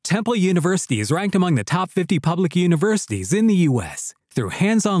Temple University is ranked among the top 50 public universities in the U.S. Through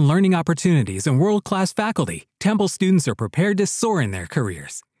hands-on learning opportunities and world-class faculty, Temple students are prepared to soar in their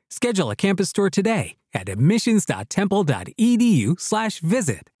careers. Schedule a campus tour today at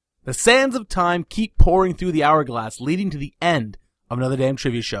admissions.temple.edu/visit. The sands of time keep pouring through the hourglass, leading to the end of another damn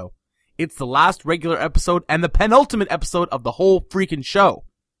trivia show. It's the last regular episode and the penultimate episode of the whole freaking show.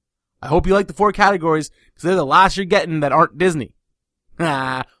 I hope you like the 4 categories, because they're the last you're getting that aren't Disney.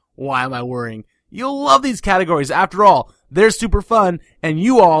 Why am I worrying? You'll love these categories. After all, they're super fun, and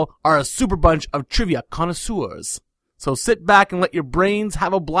you all are a super bunch of trivia connoisseurs. So sit back and let your brains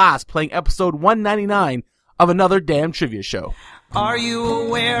have a blast playing episode 199 of another damn trivia show. Are you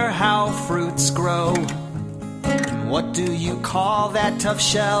aware how fruits grow? What do you call that tough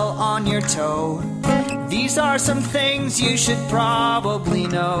shell on your toe? These are some things you should probably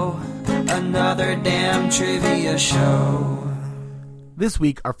know. Another damn trivia show. This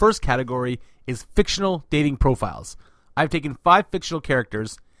week, our first category is fictional dating profiles. I've taken 5 fictional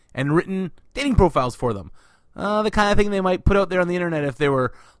characters and written dating profiles for them. The kind of thing they might put out there on the internet if they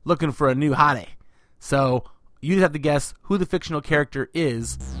were looking for a new hottie. So, you just have to guess who the fictional character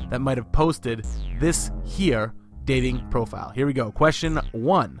is that might have posted this here dating profile. Here we go. Question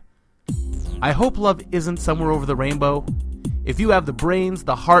 1. I hope love isn't somewhere over the rainbow. If you have the brains,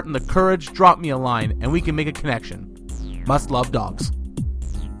 the heart, and the courage, drop me a line and we can make a connection. Must love dogs.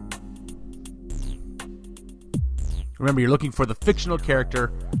 Remember, you're looking for the fictional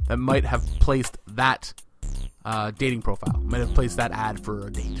character that might have placed that dating profile, might have placed that ad for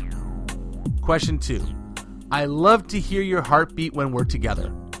a date. Question 2. I love to hear your heartbeat when we're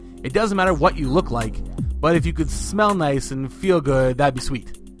together. It doesn't matter what you look like, but if you could smell nice and feel good, that'd be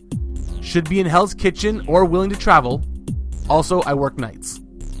sweet. Should be in Hell's Kitchen or willing to travel. Also, I work nights.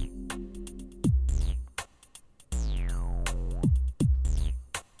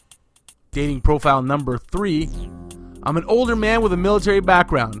 Dating profile number 3. I'm an older man with a military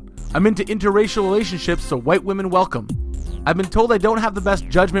background. I'm into interracial relationships, so white women welcome. I've been told I don't have the best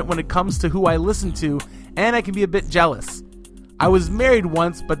judgment when it comes to who I listen to, and I can be a bit jealous. I was married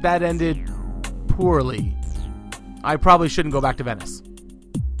once, but that ended poorly. I probably shouldn't go back to Venice.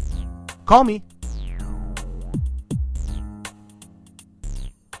 Call me.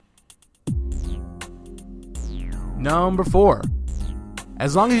 Number 4.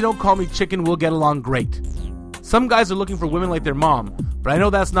 As long as you don't call me chicken, we'll get along great. Some guys are looking for women like their mom, but I know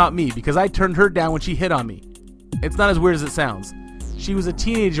that's not me because I turned her down when she hit on me. It's not as weird as it sounds. She was a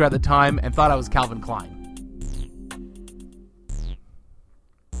teenager at the time and thought I was Calvin Klein.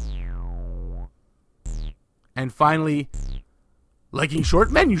 And finally, liking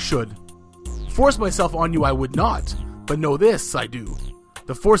short men you should. Force myself on you I would not, but know this I do.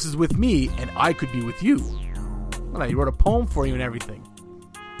 The force is with me and I could be with you. Well, he wrote a poem for you and everything.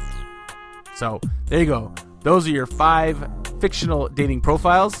 So, there you go. Those are your 5 fictional dating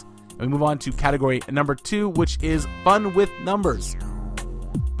profiles. And we move on to category number 2, which is fun with numbers.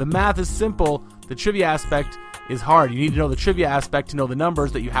 The math is simple. The trivia aspect is hard. You need to know the trivia aspect to know the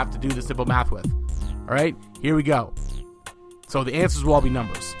numbers that you have to do the simple math with. All right, here we go. So the answers will all be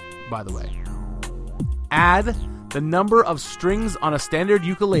numbers, by the way. Add the number of strings on a standard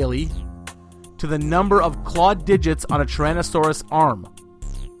ukulele to the number of clawed digits on a Tyrannosaurus arm.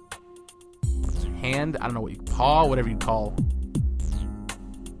 Hand, I don't know what you paw, whatever you call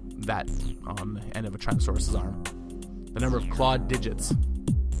that on the end of a Tyrannosaurus's arm. The number of clawed digits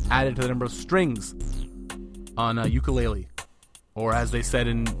added to the number of strings on a ukulele, or as they said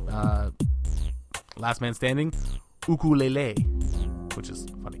in Last Man Standing, ukulele, which is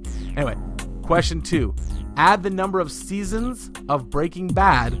funny. Anyway, question 2. Add the number of seasons of Breaking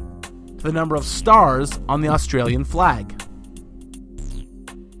Bad to the number of stars on the Australian flag.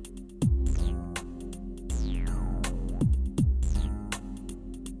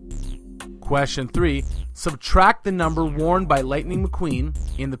 Question 3. Subtract the number worn by Lightning McQueen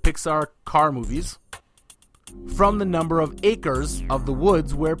in the Pixar car movies from the number of acres of the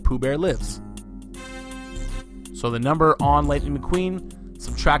woods where Pooh Bear lives. So the number on Lightning McQueen,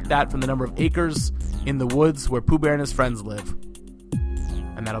 subtract that from the number of acres in the woods where Pooh Bear and his friends live.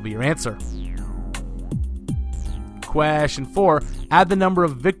 And that'll be your answer. Question 4. Add the number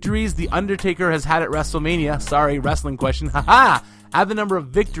of victories The Undertaker has had at WrestleMania. Sorry, wrestling question. Haha! Add the number of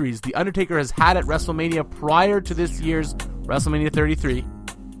victories The Undertaker has had at WrestleMania prior to this year's WrestleMania 33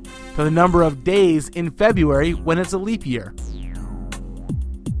 to the number of days in February when it's a leap year.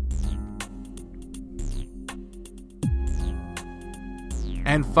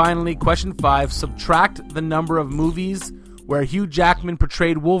 And finally, question 5, subtract the number of movies where Hugh Jackman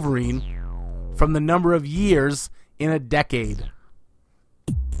portrayed Wolverine from the number of years in a decade.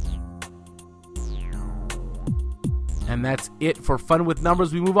 And that's it for Fun with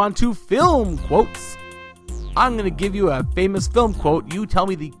Numbers. We move on to film quotes. I'm going to give you a famous film quote. You tell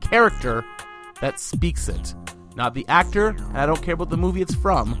me the character that speaks it. Not the actor, and I don't care about the movie it's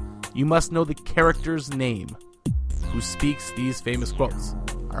from. You must know the character's name who speaks these famous quotes.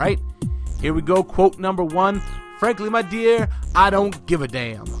 All right? Here we go. Quote number 1. Frankly, my dear, I don't give a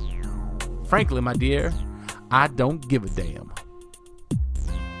damn. Frankly, my dear, I don't give a damn.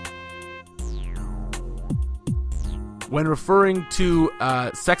 When referring to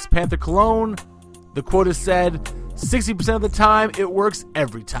Sex Panther cologne, the quote is said, 60% of the time, it works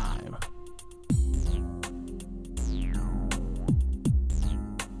every time.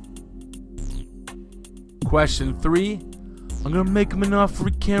 Question 3. I'm going to make him an offer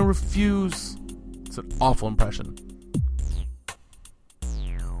he can't refuse. It's an awful impression.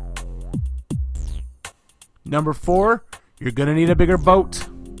 Number 4. You're going to need a bigger boat.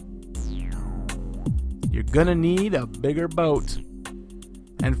 You're going to need a bigger boat.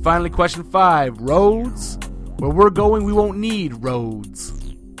 And finally, question 5. Roads? Where we're going, we won't need roads.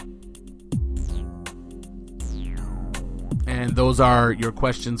 And those are your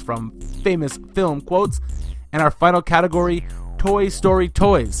questions from famous film quotes. And our final category, Toy Story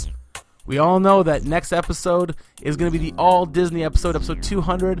Toys. We all know that next episode is going to be the all Disney episode, episode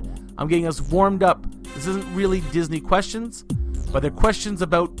 200. I'm getting us warmed up. This isn't really Disney questions, but they're questions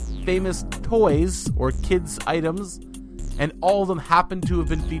about famous toys or kids' items, and all of them happen to have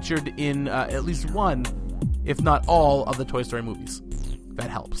been featured in at least one, if not all, of the Toy Story movies. That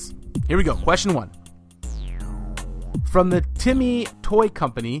helps. Here we go. Question 1. From the Timmy Toy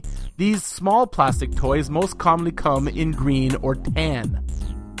Company, these small plastic toys most commonly come in green or tan.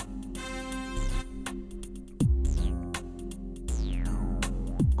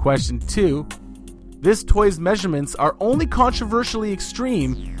 Question 2. This toy's measurements are only controversially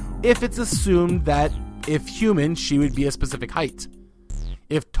extreme if it's assumed that if human, she would be a specific height.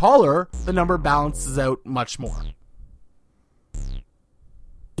 If taller, the number balances out much more.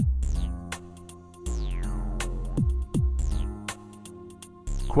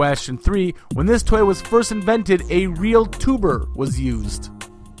 Question 3. When this toy was first invented, a real tuber was used.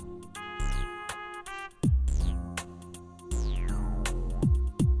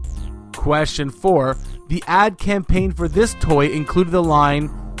 Question 4. The ad campaign for this toy included the line,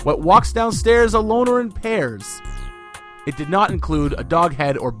 "What walks downstairs alone or in pairs?" It did not include a dog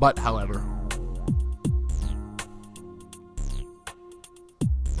head or butt, however.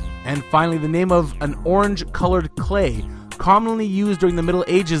 And finally, the name of an orange-colored clay, commonly used during the Middle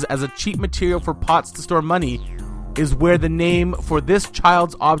Ages as a cheap material for pots to store money, is where the name for this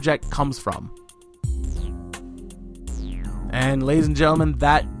child's object comes from. And ladies and gentlemen,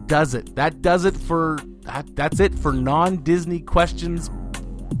 that does it. That's it for non-Disney questions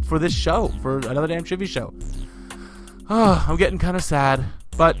for this show, for Another Damn Trivia Show. Oh, I'm getting kind of sad,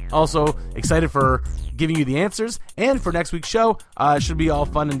 but also excited for giving you the answers. And for next week's show, it should be all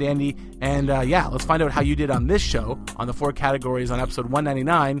fun and dandy. And yeah, let's find out how you did on this show, on the 4 categories on episode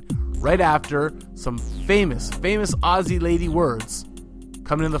 199, right after some famous Aussie lady words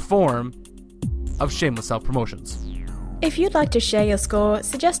coming in the form of shameless self-promotions. If you'd like to share your score,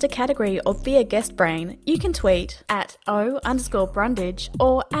 suggest a category, or be a guest brain, you can tweet at @O_Brundage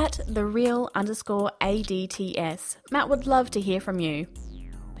or at @thereal_ADTS. Matt would love to hear from you.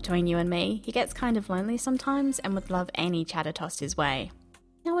 Between you and me, he gets kind of lonely sometimes and would love any chatter tossed his way.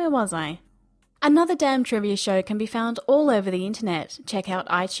 Now where was I? Another Damn Trivia Show can be found all over the internet. Check out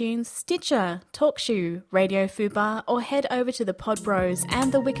iTunes, Stitcher, TalkShoe, Radio Fubar, or head over to the Pod Bros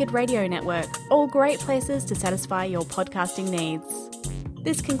and the Wicked Radio Network, all great places to satisfy your podcasting needs.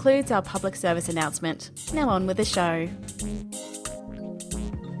 This concludes our public service announcement. Now on with the show.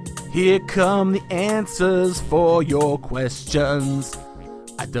 Here come the answers for your questions.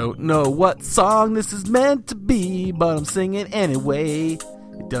 I don't know what song this is meant to be, but I'm singing anyway.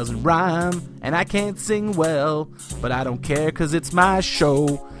 It doesn't rhyme, and I can't sing well, but I don't care because it's my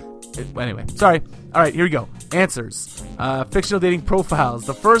show. Anyway, sorry. All right, here we go. Answers. Fictional dating profiles.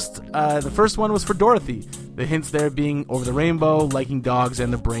 The first one was for Dorothy. The hints there being over the rainbow, liking dogs,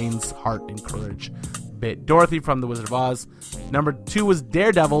 and the brain's heart and courage bit. Dorothy from The Wizard of Oz. Number 2 was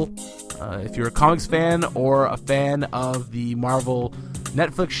Daredevil. If you're a comics fan or a fan of the Marvel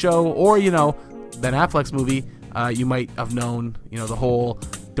Netflix show, or Ben Affleck's movie, you might have known, the whole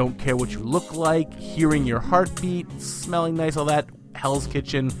don't care what you look like, hearing your heartbeat, smelling nice, all that, Hell's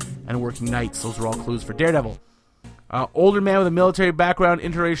Kitchen, and working nights. Those are all clues for Daredevil. Older man with a military background,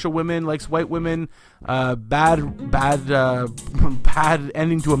 interracial women, likes white women, bad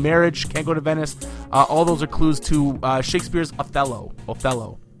ending to a marriage, can't go to Venice. All those are clues to Shakespeare's Othello.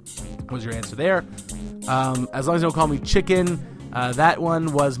 was your answer there. As long as you don't call me chicken, that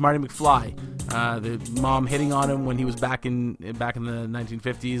one was Marty McFly. The mom hitting on him when he was back in the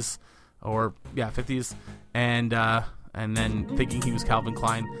 1950s, 50s, and then thinking he was Calvin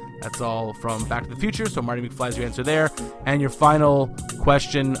Klein. That's all from Back to the Future. So Marty McFly is your answer there. And your final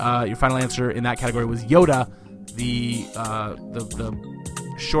question, your final answer in that category was Yoda, the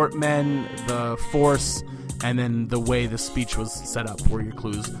short men, the Force, and then the way the speech was set up were your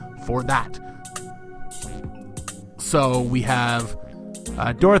clues for that. So we have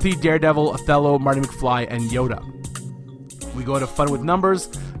Dorothy, Daredevil, Othello, Marty McFly, and Yoda. We go to fun with numbers.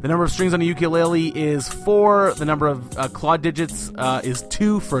 The number of strings on a ukulele is 4. The number of claw digits is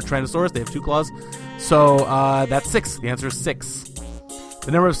 2 for a Tyrannosaurus. They have 2 claws. So that's 6. The answer is 6.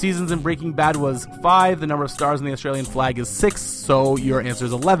 The number of seasons in Breaking Bad was 5. The number of stars in the Australian flag is 6. So your answer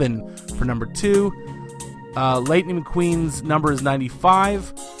is 11 for number 2. Lightning McQueen's number is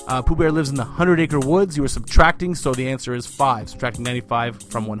 95. Pooh Bear lives in the 100-acre woods. You were subtracting, so the answer is 5. Subtracting 95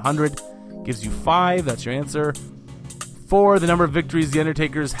 from 100 gives you 5. That's your answer. 4, the number of victories The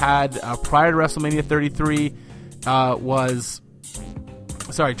Undertaker's had prior to WrestleMania 33 was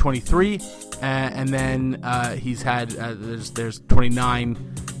 23. And then he's had, there's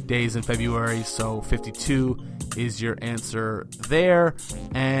 29 days in February, so 52 is your answer there.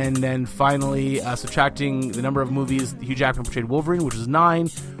 And then finally, subtracting the number of movies Hugh Jackman portrayed Wolverine, which is 9,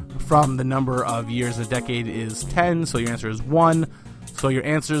 from the number of years in a decade is 10, so your answer is 1. So your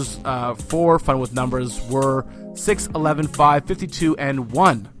answers for Fun with Numbers were 6, 11, 5, 52, and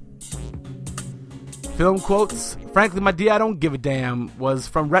 1. Film quotes. Frankly, my dear, I don't give a damn was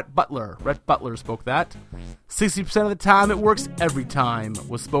from Rhett Butler. Rhett Butler spoke that. 60% of the time, it works every time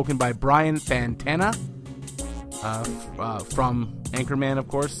was spoken by Brian Fantana from Anchorman, of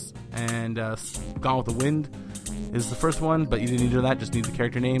course, and Gone with the Wind is the first one, but you didn't need to know that, just need the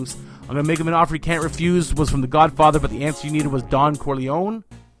character names. I'm going to make him an offer he can't refuse was from The Godfather, but the answer you needed was Don Corleone.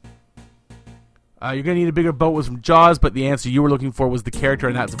 You're going to need a bigger boat was from Jaws, but the answer you were looking for was the character,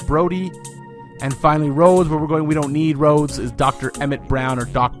 and that's Brody. And finally, roads, where we're going, we don't need roads, is Dr. Emmett Brown, or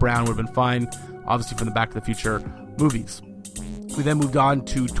Doc Brown would have been fine, obviously from the Back to the Future movies. We then moved on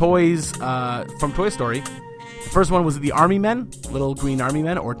to toys from Toy Story. The first one was the Army Men, little green Army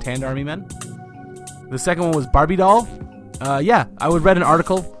Men, or tanned Army Men. The second one was Barbie Doll. I would read an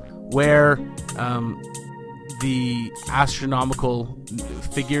article where the astronomical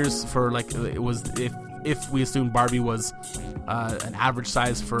figures for, like, it was if we assume Barbie was an average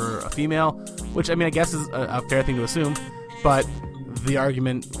size for a female, which, I mean, I guess is a fair thing to assume, but the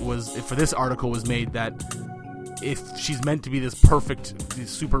argument was, for this article, was made that if she's meant to be this perfect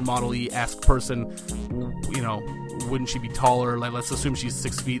supermodel-y-esque person, you know, wouldn't she be taller? Like, let's assume she's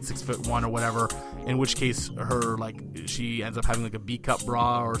 6 feet, 6'1" or whatever, in which case her, like, she ends up having like a B-cup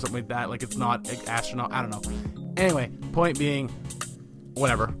bra or something like that. Like, it's not astronaut. I don't know. Anyway, point being,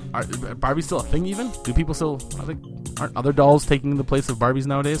 whatever. Barbie's still a thing even? Do people still, aren't other dolls taking the place of Barbies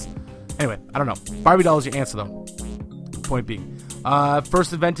nowadays? Anyway, I don't know. Barbie doll is your answer, though. Point being.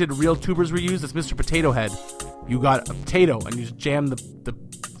 First invented, real tubers were used. It's Mr. Potato Head. You got a potato and you just jam the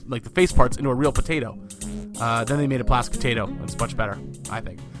face parts into a real potato. Then they made a plastic potato. It's much better, I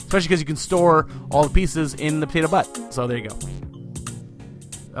think. Especially because you can store all the pieces in the potato butt. So there you go.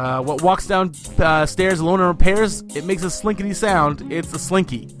 What walks down stairs alone and repairs, it makes a slinkety sound. It's a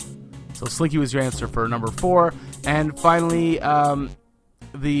slinky. So slinky was your answer for number 4. And finally,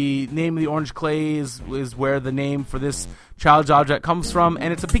 the name of the orange clay is where the name for this child's object comes from,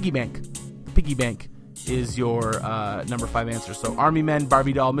 and it's a piggy bank. Piggy bank is your number 5 answer. So Army Men,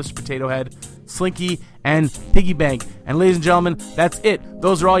 Barbie Doll, Mr. Potato Head, Slinky, and Piggy Bank. And ladies and gentlemen, that's it.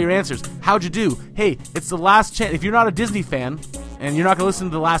 Those are all your answers. How'd you do? Hey, it's the last chance. If you're not a Disney fan, and you're not going to listen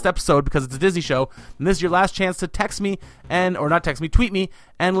to the last episode because it's a Disney show, then this is your last chance to text me, tweet me,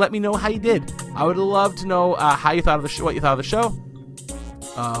 and let me know how you did. I would love to know how you thought of the show, what you thought of the show,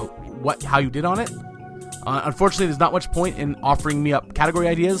 how you did on it. Unfortunately, there's not much point in offering me up category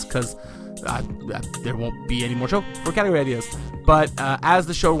ideas because there won't be any more show for category ideas. But as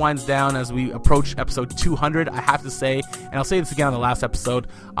the show winds down, as we approach episode 200, I have to say, and I'll say this again on the last episode,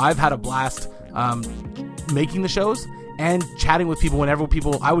 I've had a blast making the shows and chatting with people. Whenever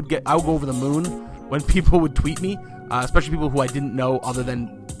I would go over the moon when people would tweet me, especially people who I didn't know other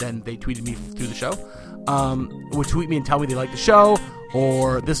than they tweeted me through the show, would tweet me and tell me they liked the show,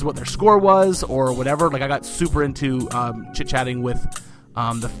 or this is what their score was, or whatever. Like, I got super into chit-chatting with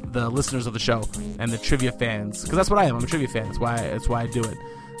the listeners of the show and the trivia fans, because that's what I am. I'm a trivia fan. That's why I do it.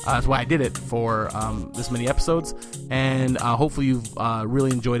 That's why I did it for this many episodes, and hopefully you've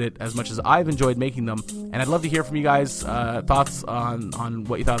really enjoyed it as much as I've enjoyed making them. And I'd love to hear from you guys, thoughts on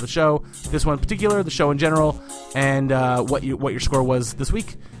what you thought of the show, this one in particular, the show in general, and what your score was this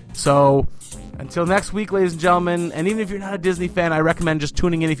week. So until next week, ladies and gentlemen, and even if you're not a Disney fan, I recommend just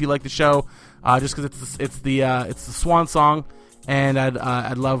tuning in if you like the show, just because it's the swan song, and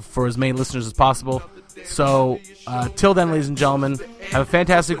I'd love for as many listeners as possible. So till then, ladies and gentlemen, have a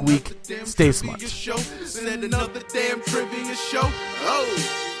fantastic week. Stay smart. Another damn trivia show.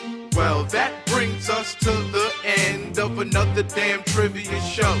 Oh. Well, that brings us to the end of another damn trivia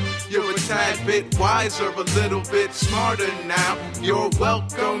show. You're a tad bit wiser, a little bit smarter now. You're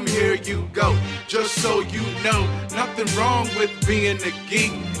welcome, here you go. Just so you know, nothing wrong with being a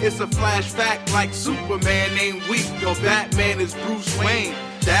geek. It's a flash fact like Superman ain't weak, or Batman is Bruce Wayne.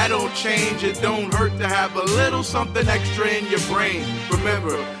 That don't change, it don't hurt to have a little something extra in your brain.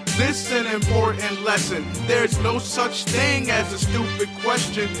 Remember, this is an important lesson. There's no such thing as a stupid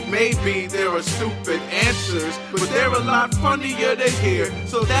question. Maybe there are stupid answers, but they're a lot funnier to hear,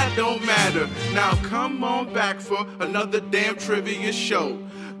 so that don't matter. Now come on back for another damn trivia show.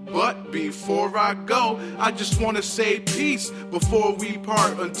 But before I go, I just want to say peace before we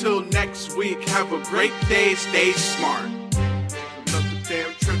part. Until next week, have a great day, stay smart. Another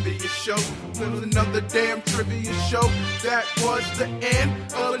damn trivia show. Another damn trivia show. That was the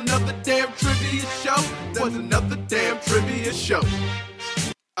end of another damn trivia show. That was another damn trivia show.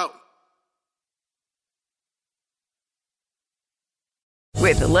 Oh.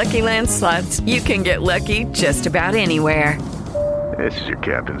 With the Lucky Land Slots, you can get lucky just about anywhere. This is your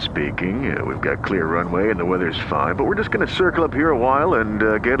captain speaking. We've got clear runway and the weather's fine, but we're just going to circle up here a while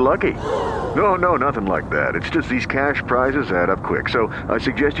and get lucky. No, nothing like that. It's just these cash prizes add up quick. So I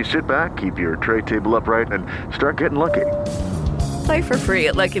suggest you sit back, keep your tray table upright, and start getting lucky. Play for free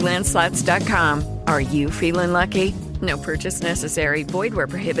at LuckyLandSlots.com. Are you feeling lucky? No purchase necessary. Void where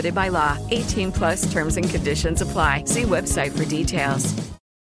prohibited by law. 18+ terms and conditions apply. See website for details.